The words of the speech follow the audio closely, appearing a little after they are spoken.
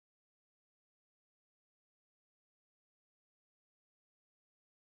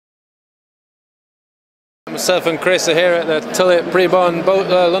Myself and Chris are here at the Tulip Pre-Born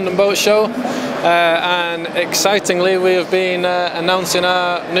London Boat Show, and excitingly we have been announcing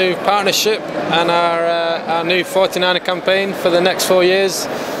our new partnership and our new 49er campaign for the next 4 years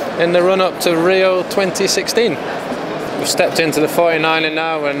in the run-up to Rio 2016. We've stepped into the 49er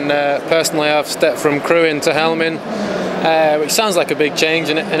now, and personally I've stepped from crewing to helming, which sounds like a big change,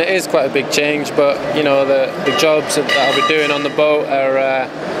 and it is quite a big change, but you know, the jobs that I'll be doing on the boat are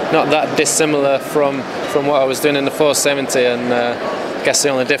not that dissimilar from what I was doing in the 470, and I guess the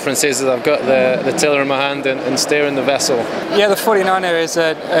only difference is that I've got the tiller in my hand and steering the vessel. Yeah, the 49er is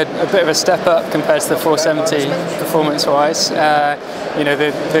a bit of a step up compared to the 470 performance-wise. You know,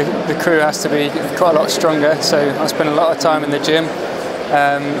 the crew has to be quite a lot stronger, so I spend a lot of time in the gym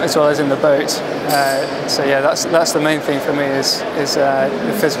as well as in the boat. So yeah, that's the main thing for me is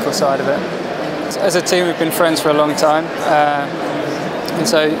the physical side of it. As a team, we've been friends for a long time. And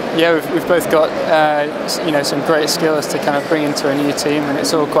so, yeah, we've both got you know, some great skills to kind of bring into a new team, and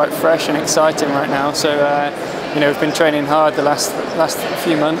it's all quite fresh and exciting right now. So, you know, we've been training hard the last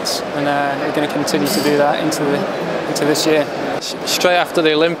few months, and we're going to continue to do that into this year. Straight after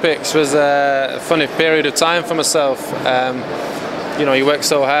the Olympics was a funny period of time for myself. You know, you work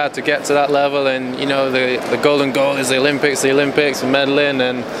so hard to get to that level, and you know, the golden goal is the Olympics, and medaling,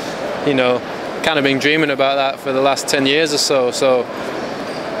 and you know, kind of been dreaming about that for the last 10 years or so. So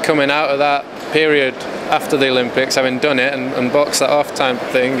coming out of that period after the Olympics, having done it and boxed that off type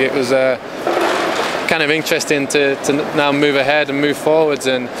thing, it was kind of interesting to now move ahead and move forwards.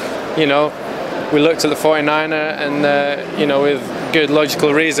 And you know, we looked at the 49er, and you know, with good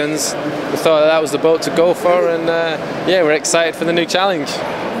logical reasons, we thought that was the boat to go for, and yeah, we're excited for the new challenge.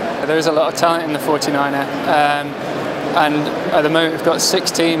 There is a lot of talent in the 49er, and at the moment we've got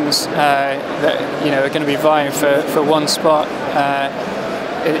 6 teams that, you know, are going to be vying for one spot,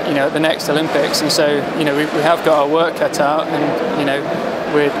 you know, at the next Olympics. And so, you know, we have got our work cut out, and you know,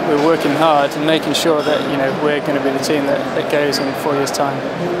 we're working hard and making sure that, you know, we're going to be the team that goes in 4 years' time.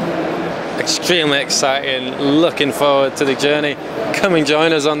 Extremely exciting, looking forward to the journey. Come and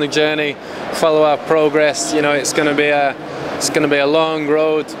join us on the journey, follow our progress. You know, it's going to be a long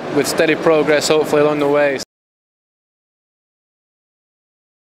road with steady progress hopefully along the way.